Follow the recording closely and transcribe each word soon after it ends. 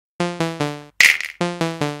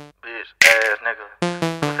bitch ass nigga.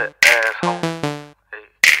 What's that asshole?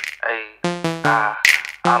 Hey, I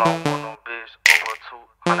don't want no bitch over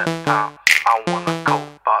 200 pounds. I want a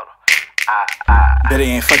Coke bottle. Bet he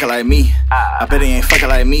ain't fucking like me. I bet he ain't fucking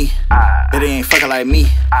like me. Bet he ain't fucking like me.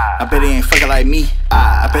 I bet he ain't fucking like me.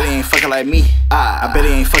 I bet he ain't fucking like me. I bet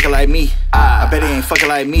he ain't fucking like me. I bet he ain't fucking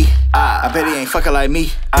like me. I bet he ain't fucking like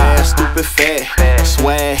me. Ass stupid fat,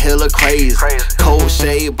 swag hella crazy. Cold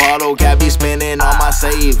shade bottle got me spending all my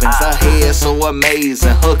savings. Her hair so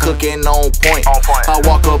amazing, her cooking on point. I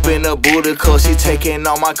walk up in the booty cause she taking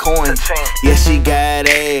all my coins. Yeah, she got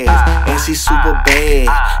ass and she super bad.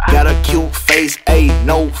 Got a cute face, ayy,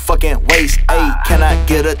 no fucking waist, ayy. Can I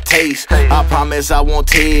get a taste? I promise I won't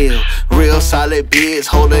tell. Real solid bitch,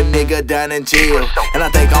 hold a nigga down in jail. And I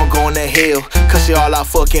think I'm going to hell, cause she all I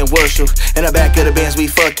fucking worship. In the back of the Benz we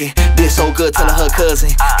fucking. Did so good telling her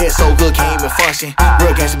cousin. Head so good can't even function.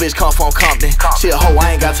 Real gangsta bitch come from Compton. She a hoe,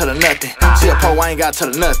 I ain't got to the nothing. She a pro, I ain't got to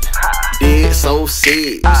the nothing. Did so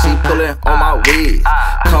sick, she pulling on my wig.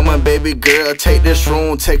 Come on baby girl, take this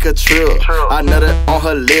room, take a trip. I nutted on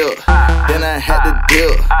her lip, then I had to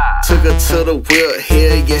dip. Took her to the whip,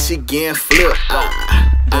 hell yeah she getting flipped.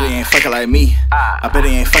 Bet he ain't fucking like me. I bet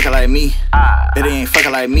he ain't fucking like me. Bet he ain't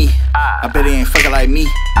fucking like me. I bet he ain't fucking like me.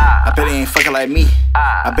 I bet he ain't fucking like me.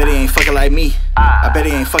 I bet he ain't fucking like me. I bet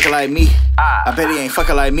he ain't fucking like me. I bet he ain't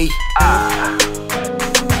fucking like me.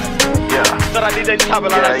 But I need that top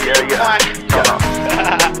it like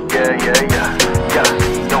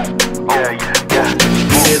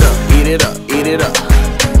Eat it up, eat it up, eat it up.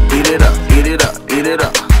 Eat it up, eat it up, eat it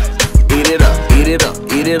up. Eat it up, eat it up,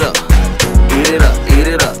 eat it up. Eat it up, eat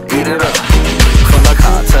it up, eat it up. From the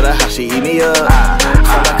car to the house, she eat me up.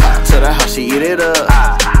 From the car to the house, she eat it up.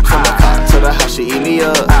 From the car to the house, she eat me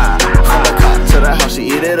up. From the car to the house, she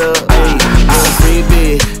eat it up. Ayy, little free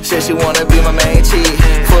bitch, said she wanna be my main chick.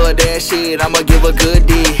 For that shit, I'ma give her good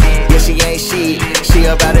D. Yeah, she ain't shit, she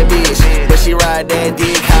about a bitch, but she ride that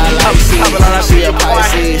dick high like shit. She a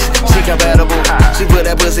Pisces, she compatible. She put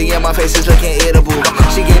that pussy in my face, it's looking edible.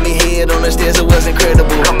 She gave me head on the stairs, it was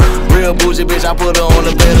incredible. Real bougie bitch, I put her on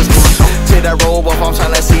the pedestal. Take that robe off, I'm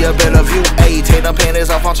tryna see a better view. Ayy, take them panties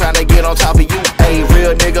off, I'm tryna get on top of you. Ayy,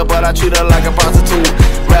 real nigga, but I treat her like a prostitute.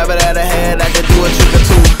 Rabbit out of head, I can do a trick or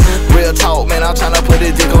two. Real talk, man, I'm tryna put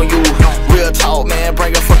a dick on you. Real talk, man,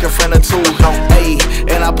 bring a fucking friend or two. Ayy,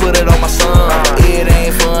 and I put it on my son. It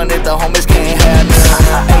ain't fun if the homies can't have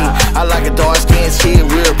none. Ayy, I like a dark skin shit,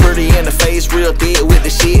 real pretty in the face, real thick with the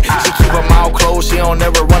shit. She keep her mouth closed, she don't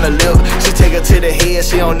never run a lip. She take her to the head,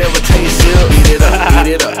 she don't never taste sip. Eat it up, eat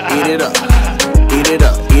it up, eat it up. Eat it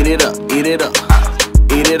up, eat it up, eat it up.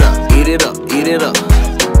 Eat it up, eat it up, eat it up.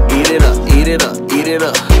 Eat it up, eat it up, eat it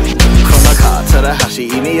up. From the car to the house, she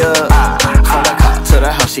eat me up. From the car to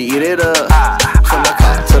the house, she eat it up. From the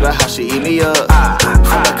car to the house, she eat me up.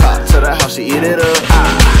 From the car to the house, she eat it up.